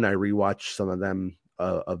season 1, I rewatched some of them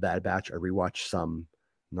of Bad Batch. I rewatched some,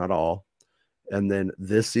 not all. And then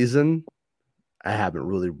this season, I haven't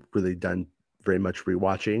really done very much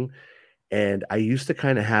rewatching. And I used to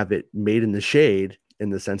kind of have it made in the shade in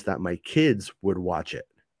the sense that my kids would watch it.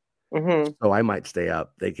 So I might stay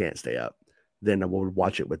up. They can't stay up. Then I would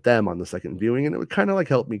watch it with them on the second viewing, and it would kind of like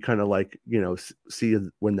help me kind of like, you know, see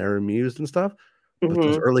when they're amused and stuff. But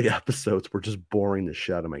those early episodes were just boring the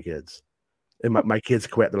shit out of my kids. And my kids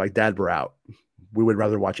quit. They're like, Dad, we're out. We would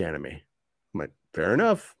rather watch anime. I'm like, fair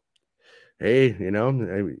enough. Hey, you know,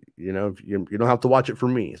 you don't have to watch it for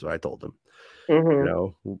me. So I told them, you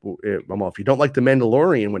know, Mama, if you don't like The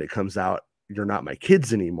Mandalorian when it comes out, you're not my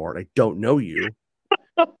kids anymore. And I don't know you,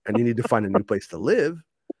 and you need to find a new place to live.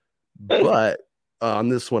 But on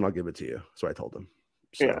this one, I'll give it to you. So I told them.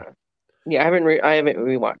 So. Yeah. I haven't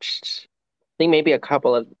rewatched. I think maybe a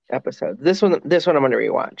couple of episodes. This one I'm going to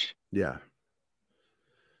rewatch. Yeah.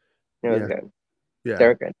 It was good. Yeah.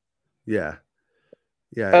 They're good. Yeah.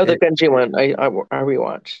 Yeah. Oh, the Genji one I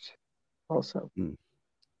rewatched also.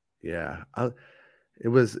 Yeah. It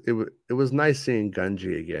was nice seeing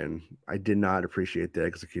Gunji again. I did not appreciate the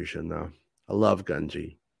execution though. I love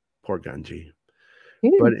Gunji. Poor Gunji. He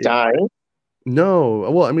didn't die. No.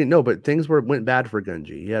 Well, I mean, no, but things went bad for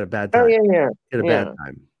Gunji. He had a bad time. Oh, yeah. He had a bad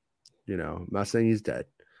time. You know, I'm not saying he's dead.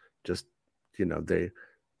 Just, you know, they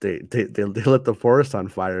lit the forest on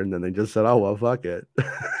fire, and then they just said, oh, well, fuck it.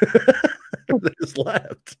 They just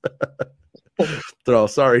left. They're all,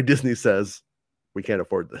 sorry, Disney says we can't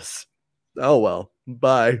afford this. Oh, well,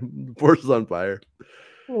 bye. The forest is on fire.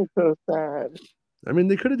 It's so sad. I mean,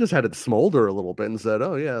 they could have just had it smolder a little bit and said,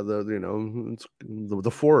 "Oh yeah,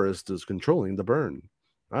 the forest is controlling the burn."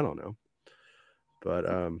 I don't know, but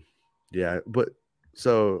yeah. But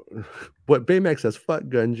so, what Baymax says, "Fuck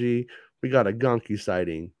Gunji. We got a Gonki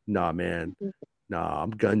sighting." Nah, man. Nah,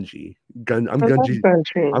 I'm Gunji. I'm I love Gunji.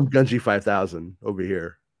 Gunji. I'm Gunji 5000 over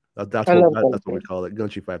here. I love That's what we Gunji. call it,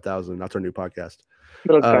 Gunji 5000. That's our new podcast.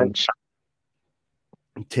 Little Um, Gunch.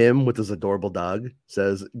 Tim with his adorable dog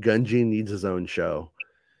says Gunji needs his own show.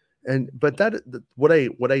 But what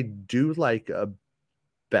I do like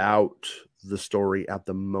about the story at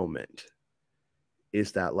the moment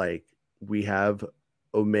is that like we have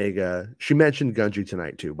Omega. She mentioned Gunji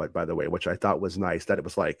tonight too, but by the way, which I thought was nice that it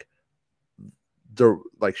was like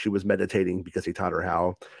she was meditating because he taught her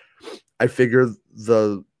how. I figure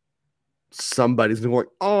somebody's going,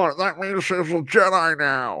 oh, that means she's a Jedi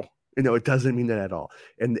now. It doesn't mean that at all.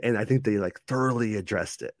 And I think they like thoroughly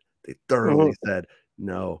addressed it. They thoroughly said,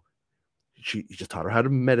 no, he just taught her how to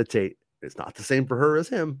meditate. It's not the same for her as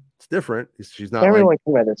him. It's different. She's not Everyone like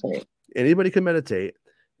can meditate. anybody can meditate,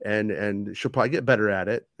 and she'll probably get better at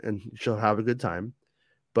it, and she'll have a good time.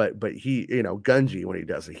 But he, Gunji, when he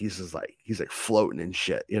does it, he's like floating and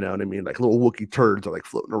shit. You know what I mean? Like little Wookiee turds are like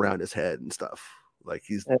floating around his head and stuff. Like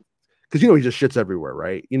he's because he just shits everywhere,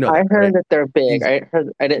 right? I that, heard right? that they're big. I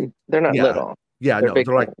didn't. They're not Yeah. little. Yeah, They're no, big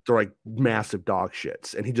they're like massive dog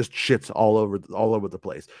shits, and he just shits all over the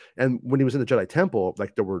place. And when he was in the Jedi Temple,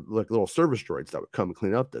 like there were like little service droids that would come and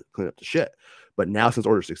clean up the shit. But now since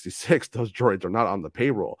Order 66, those droids are not on the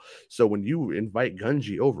payroll. So when you invite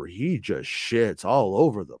Gunji over, he just shits all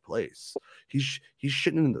over the place. He's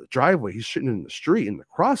shitting in the driveway, he's shitting in the street, in the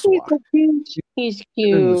crosswalk, He's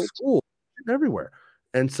in the cute. school, everywhere.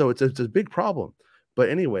 And so it's a big problem. But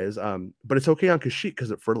anyways, but it's okay on Kashyyyk because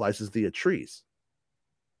it fertilizes the trees.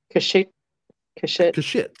 Kashit.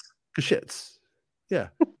 Kashits. Yeah.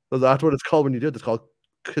 So that's what it's called when you do it. It's called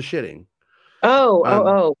kashitting.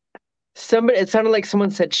 Oh. Somebody. It sounded like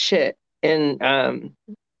someone said shit in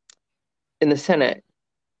the Senate.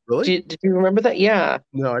 Really? Did you remember that? Yeah.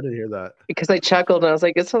 No, I didn't hear that. Because I chuckled and I was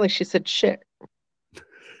like, it sounded like she said shit.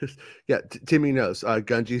 Yeah, Timmy knows.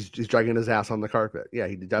 Gunji's dragging his ass on the carpet. Yeah,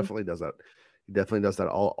 he definitely does that. He definitely does that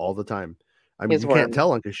all the time. I mean, He's you worms. can't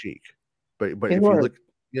tell on Kashyyyk, but He's if worms. you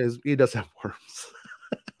look, he does have worms.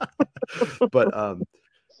 But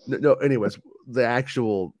no. Anyways, the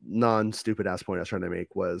actual non-stupid ass point I was trying to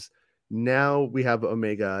make was now we have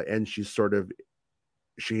Omega, and she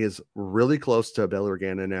is really close to Bail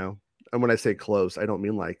Organa now. And when I say close, I don't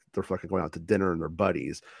mean like they're fucking going out to dinner and they're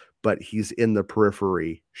buddies, but he's in the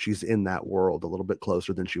periphery. She's in that world a little bit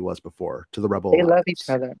closer than she was before to the Rebel They Alliance. love each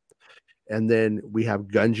other. And then we have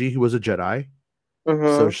Gunji, who was a Jedi.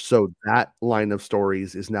 Mm-hmm. So that line of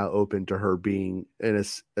stories is now open to her being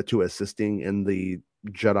to assisting in the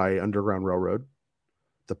Jedi Underground Railroad,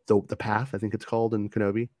 the path, I think it's called in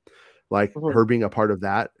Kenobi. Like her being a part of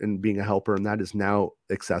that and being a helper, and that is now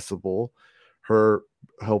accessible. Her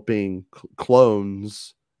helping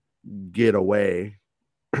clones get away,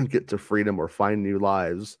 get to freedom, or find new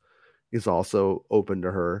lives is also open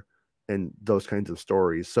to her, and those kinds of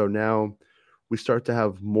stories. So now we start to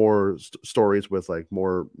have more stories with like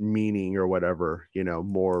more meaning or whatever,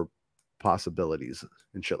 more possibilities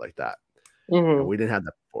and shit like that. And we didn't have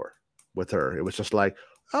that before with her. It was just like,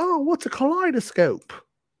 oh, what's a kaleidoscope?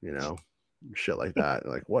 Shit like that.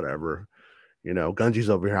 Like, whatever. Gunji's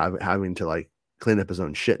over here having to like clean up his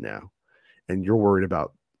own shit now. And you're worried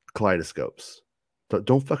about kaleidoscopes. But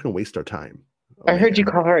don't fucking waste our time. I heard you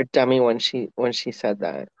call her a dummy when she said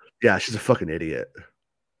that. Yeah, she's a fucking idiot.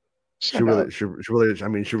 She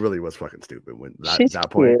really was fucking stupid when that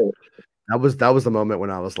point. Cute. That was the moment when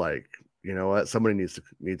I was like, you know what? Somebody needs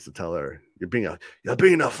to tell her you're being a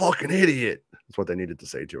fucking idiot. That's what they needed to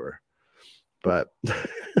say to her. But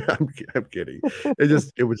I'm kidding.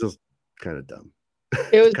 It was just kind of dumb.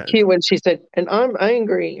 It was cute when she said, "And I'm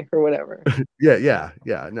angry" or whatever. Yeah.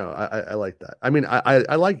 No, I like that. I mean,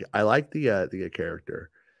 I like the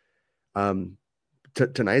character.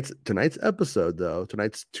 Tonight's episode though,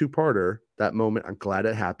 tonight's two-parter, that moment, I'm glad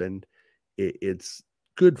it happened. It was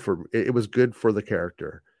good for the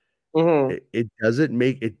character. It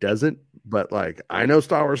doesn't, but like, I know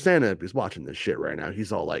Star Wars Santa is watching this shit right now.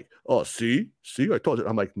 He's all like, oh, see, I told you.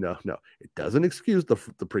 I'm like, no, it doesn't excuse the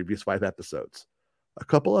previous 5 episodes.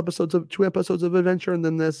 Two episodes of adventure, and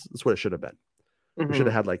then this. That's what it should have been. We should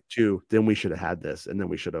have had like 2, then we should have had this, and then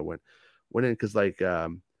we should have went in, because like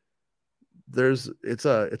it's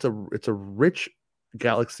a rich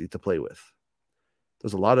galaxy to play with.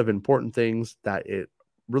 There's a lot of important things that it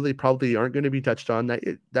really probably aren't going to be touched on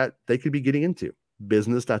that they could be getting into,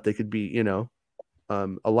 business that they could be,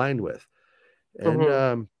 aligned with. And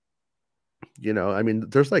Mm-hmm. I mean,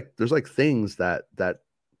 there's like things that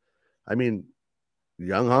I mean,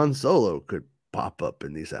 young Han Solo could pop up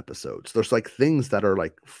in these episodes. There's like things that are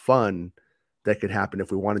like fun that could happen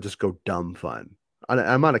if we want to just go dumb fun.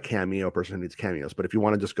 I'm not a cameo person who needs cameos, but if you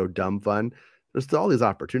want to just go dumb fun, there's all these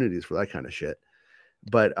opportunities for that kind of shit.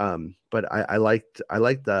 But I liked,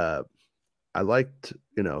 the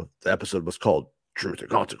episode was called Truth and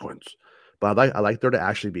Consequence, but I like there to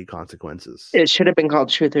actually be consequences. It should have been called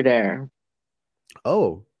Truth or Dare.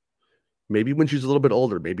 Oh, maybe when she's a little bit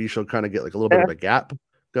older, maybe she'll kind of get like a little bit of a gap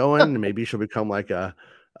going, and maybe she'll become like a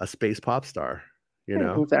space pop star, you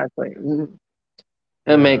know? Exactly. Yeah.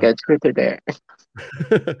 Omega, Truth or Dare.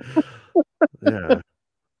 Yeah.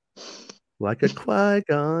 Like a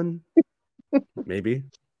Qui-Gon. Maybe.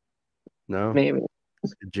 No? Maybe. A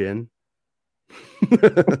Jin.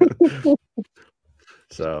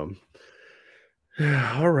 So,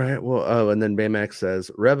 all right. Well, oh, and then Baymax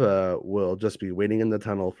says Reva will just be waiting in the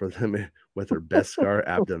tunnel for them with her Beskar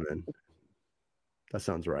abdomen. That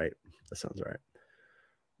sounds right. That sounds right.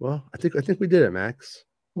 Well, I think we did it, Max.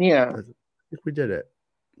 Yeah, I think we did it.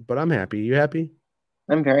 But I'm happy. You happy?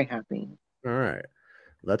 I'm very happy. All right.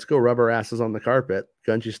 Let's go rub our asses on the carpet,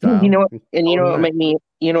 Gunji You style. know what? and And you call know it a what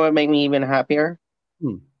night. made me even happier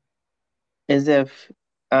Hmm. is if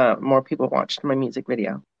more people watched my music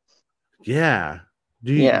video. Yeah.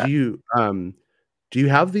 Do you Yeah. do you do you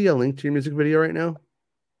have the link to your music video right now?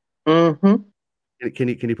 Mm-hmm. Can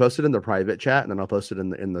you post it in the private chat, and then I'll post it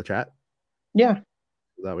in the chat? Yeah.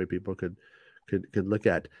 That way people could look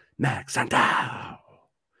at MaxXandauX.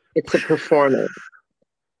 It's a performance.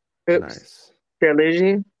 Oops. Nice. Did I lose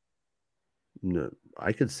you? No,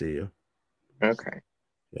 I could see you. Okay.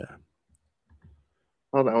 Yeah.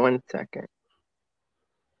 Hold on 1 second.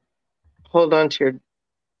 Hold on to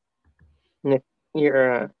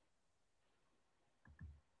your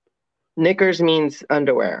knickers means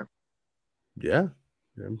underwear. Yeah.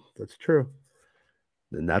 Yeah, that's true.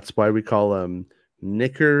 And that's why we call them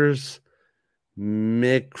Knickers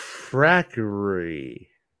McFrackery.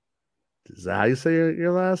 Is that how you say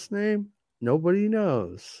your last name? Nobody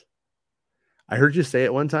knows. I heard you say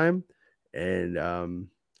it one time, and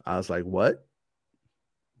I was like, "What?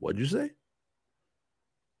 What'd you say?"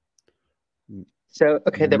 So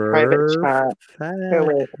okay, the private chat. Oh,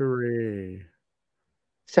 wait. Murfactory.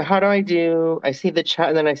 So how do I see the chat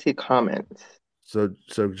and then I see comments. So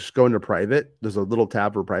just go into private. There's a little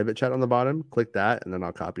tab for private chat on the bottom. Click that, and then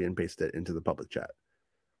I'll copy and paste it into the public chat.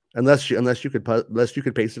 Unless you could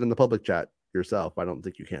paste it in the public chat yourself. I don't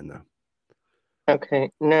think you can though.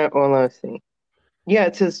 Okay. No, well, let's see. Yeah,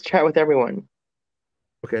 it says chat with everyone.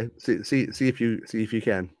 Okay. See if you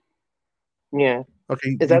can. Yeah. Okay.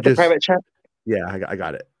 Is You that the just private chat? Yeah. I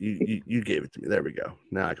got it. You gave it to me. There we go.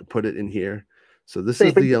 Now I can put it in here. So this So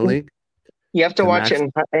is the link you have to to watch Max.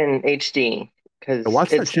 it in HD because Watch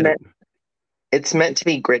that shit. it's meant to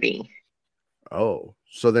be gritty. Oh,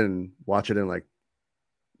 so then watch it in like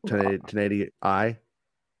 1080i.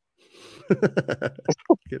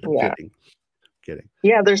 Yeah. Kidding.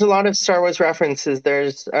 Yeah, there's a lot of Star Wars references.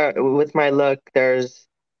 There's with my look, there's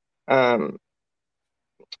um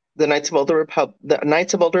the Knights of Old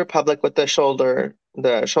Republic with the shoulder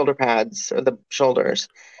pads or the shoulders.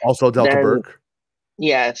 Also, Delta Then Burke.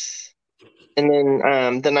 yes. And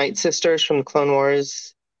then the Night Sisters from the Clone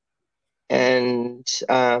Wars and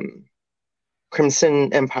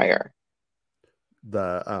Crimson Empire.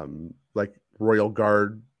 The like Royal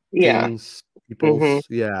Guard Yeah. things, Mm-hmm. peoples.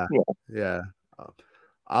 Yeah. Yeah.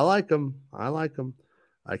 I like them.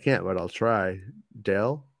 I can't, but I'll try.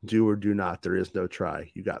 Dale, do or do not. There is no try.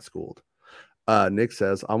 You got schooled. Nick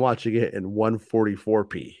says I'm watching it in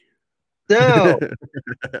 144p. No.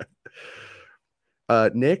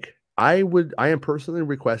 Nick, I am personally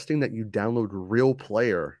requesting that you download Real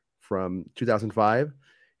Player from 2005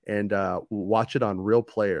 and watch it on Real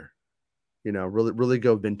Player. Really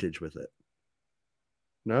go vintage with it.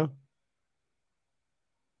 No?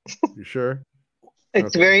 You sure?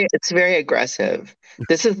 It's very aggressive.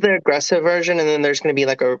 This is the aggressive version, and then there's going to be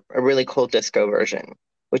like a really cool disco version,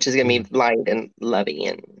 which is going to be light and lovey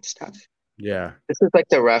and stuff. Yeah. This is like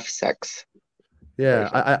the rough sex. Yeah,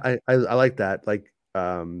 version. I like that. Like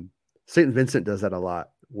Saint Vincent does that a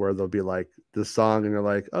lot, where they'll be like this song, and you're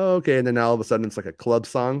like, oh, okay, and then all of a sudden it's like a club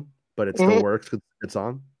song, but it still works because it's a good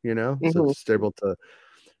song, So Mm-hmm. just able to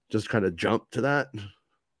just kind of jump to that.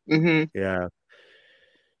 Mm-hmm. Yeah.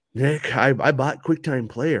 Nick, I bought QuickTime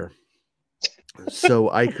Player so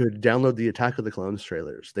I could download the Attack of the Clones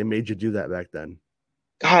trailers. They made you do that back then.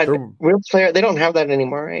 God, Real Player, they don't have that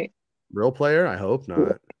anymore, right? Real Player? I hope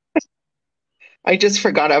not. I just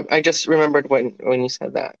forgot. I just remembered when you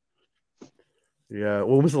said that. Yeah.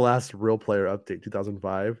 When was the last real player update?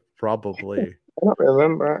 2005? Probably. I don't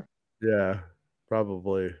remember. Yeah.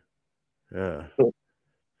 Probably. Yeah.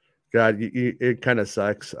 God, it kind of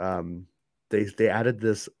sucks. They added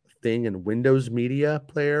this thing in Windows Media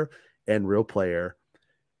Player and Real Player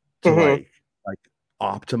to Hmm. like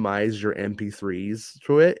optimize your MP3s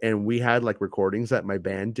to it, and we had like recordings that my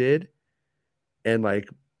band did, and like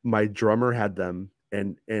my drummer had them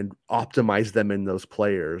and optimized them in those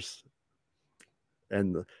players,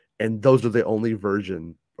 and those are the only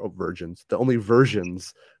the only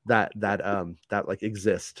versions that like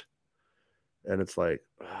exist, and it's like,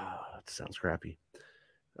 oh, it sounds crappy.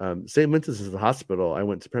 St. Vincent's is the hospital I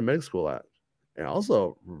went to paramedic school at, and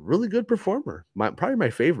also really good performer. Probably my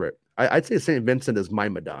favorite. I'd say St. Vincent is my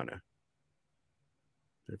Madonna,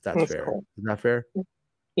 if that's That's fair. cool. Is that fair?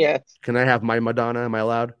 Yes, Can I have my Madonna? Am I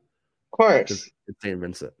allowed? of Because course. it's St.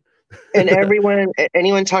 Vincent. And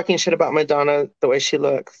anyone talking shit about Madonna the way she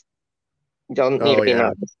looks, y'all need Oh to be yeah,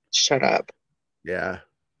 nice. Shut up. yeah.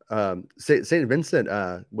 St. Vincent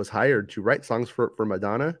was hired to write songs for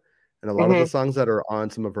Madonna, and a lot of the Hmm. songs that are on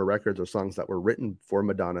some of her records are songs that were written for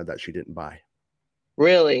Madonna that she didn't buy.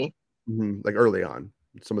 Really? Like early on,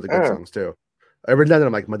 some of the good Oh, songs too. Every now and then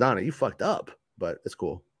I'm like, Madonna, you fucked up, but it's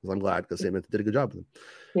cool because I'm glad because St. Vincent did a good job with them.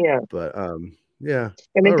 yeah. But yeah,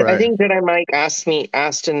 And all I right. think Jedi Mike asked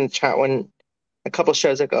in the chat a couple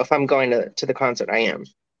shows ago if I'm going to the concert. I am.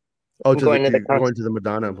 Oh, I'm going to the you're concert. going to the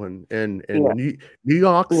Madonna one Yeah, in New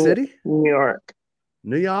York City. New York.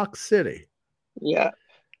 New York City Yeah.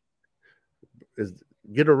 is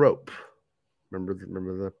get a rope. Remember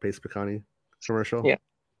the Pace Picani commercial? Yeah.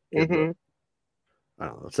 Get a Hmm. rope. I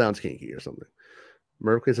don't know. It sounds kinky or something.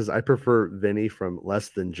 Murphy says, I prefer Vinny from Less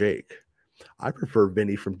Than Jake. I prefer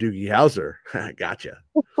Vinny from Doogie Howser. Gotcha.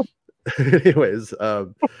 Anyways,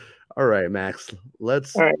 all right, Max.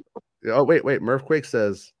 Let's. All right. Oh, wait. Murphquake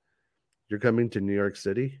says, you're coming to New York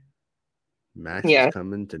City? Max is Yeah.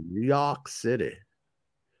 coming to New York City.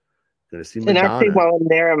 Gonna see And actually, Madonna. while I'm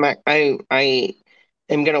there, I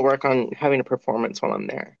am gonna work on having a performance while I'm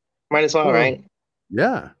there. Might as well, Oh, right?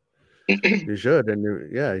 yeah, I you should.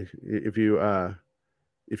 And yeah,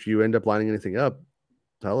 if you end up lining anything up,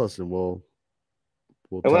 tell us and we'll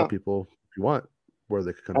tell will. people if you want where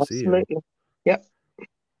they could come see you. Absolutely. Yep.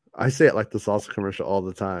 I say it like the salsa commercial all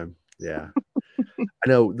the time. Yeah. I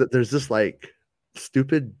know that there's this like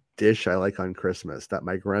stupid dish I like on Christmas that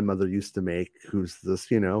my grandmother used to make, who's this,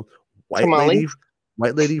 white lady,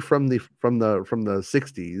 Tamales. from the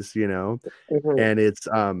 60s, Hmm. and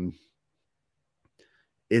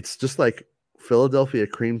it's just like Philadelphia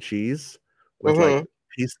cream cheese with Hmm. like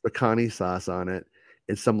piece pecani sauce on it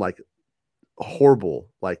and some like horrible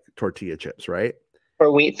like tortilla chips, right?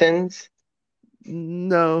 Or wheat thins.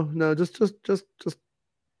 No, just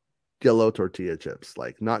yellow tortilla chips,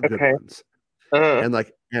 like not good Okay. ones. Uh,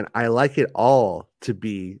 And I like it all to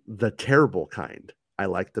be the terrible kind. I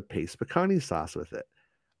like the paste pecani sauce with it.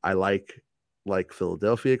 I like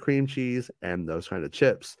Philadelphia cream cheese and those kind of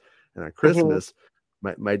chips. And at hmm. Christmas,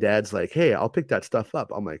 my dad's like, "Hey, I'll pick that stuff up."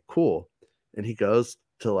 I'm like, "Cool." And he goes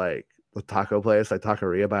to like the taco place, like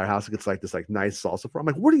Taqueria by our house, and gets like this like nice salsa for. I'm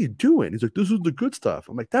like, "What are you doing?" He's like, "This is the good stuff."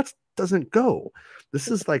 I'm like, "That doesn't go. This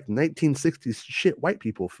is like 1960s shit white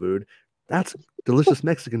people food. That's delicious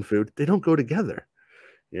Mexican food. They don't go together,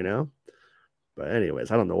 you know?" But anyways,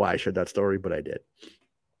 I don't know why I shared that story, but I did.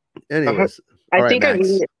 Uh-huh. Anyways, I all right, think I've Max.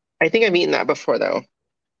 eaten. I think I've eaten that before, though.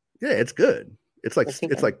 Yeah, it's good. It's like I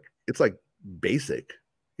think. it's like basic,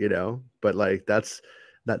 but like that's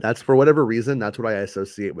for whatever reason, that's what I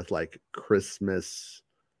associate with like Christmas,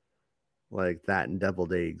 like that and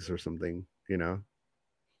deviled eggs or something. I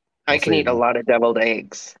I'll can say eat a lot of deviled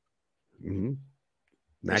eggs. mm-hmm.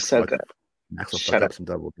 They're Max so fuck good. Max will fuck Shut up. up some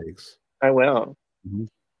deviled eggs. I will. Mhm.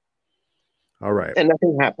 All right. And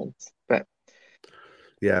nothing happens. But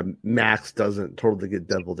Yeah, Max doesn't totally get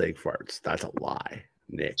deviled egg farts. That's a lie,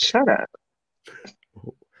 Nick. shut up.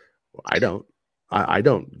 I don't. I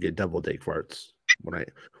don't get deviled egg farts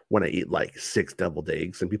when I eat like 6 deviled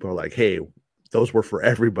eggs, and people are like, "Hey, those were for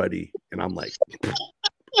everybody," and I'm like,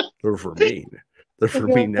 "They're for me. They're for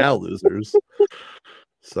me now, losers."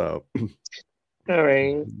 So, All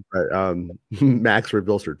right. but Max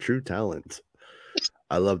reveals her true talent.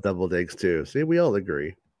 I love deviled eggs too. See, we all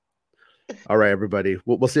agree. All right, everybody.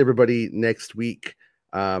 We'll see everybody next week.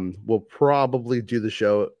 We'll probably do the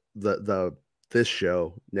show this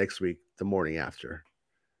show next week, the morning after.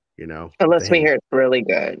 To Unless we hang hear it's really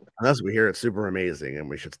good. unless we hear it's super amazing and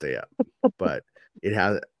we should stay up. But it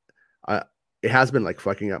has, I it has been like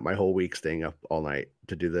fucking up my whole week, staying up all night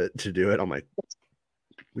to do it. I'm like,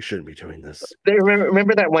 we shouldn't be doing this.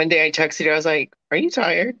 Remember that one day I texted you? I was like, "Are you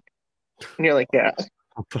tired?" And you're like, "Yeah."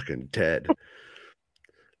 I'm fucking dead.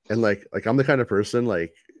 And like I'm the kind of person,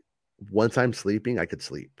 like, once I'm sleeping, I could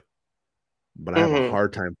sleep, but I have a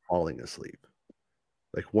hard time falling asleep.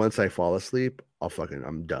 Like, once I fall asleep,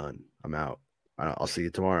 I'm done. I'm out. I'll see you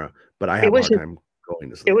tomorrow. But I have a hard time going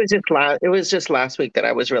to sleep. It was just last week that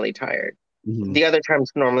I was really tired. Mhm. The other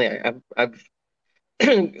times, normally I've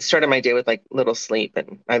started my day with like little sleep,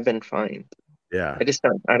 and I've been fine. Yeah.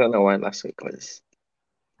 I don't know why last week was.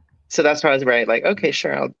 So that's why I was right. Like, okay,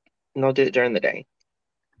 sure, I'll do it during the day.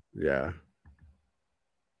 Yeah.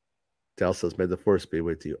 Dell says, "May the force be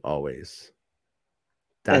with you always."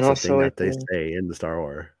 That's the thing that they say in the Star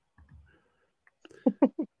Wars.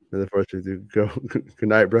 May the force be with you. Go. Good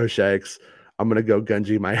night, bro. Shags. I'm gonna go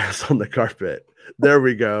Gunji my ass on the carpet. There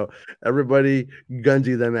we go. Everybody,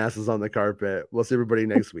 Gunji them asses on the carpet. We'll see everybody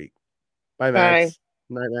next week. Bye, Max.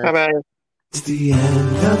 Bye. Night, Max. Bye-bye. It's the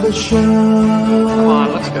end of the show. Come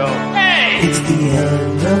on, let's go. Hey! It's the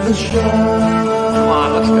end of the show. Come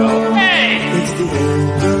on, let's go. Hey! It's the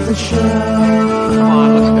end of the show. Come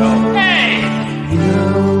on, let's go. Hey! You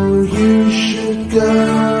know you should go.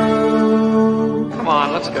 Come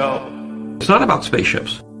on, let's go. It's not about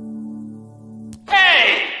spaceships.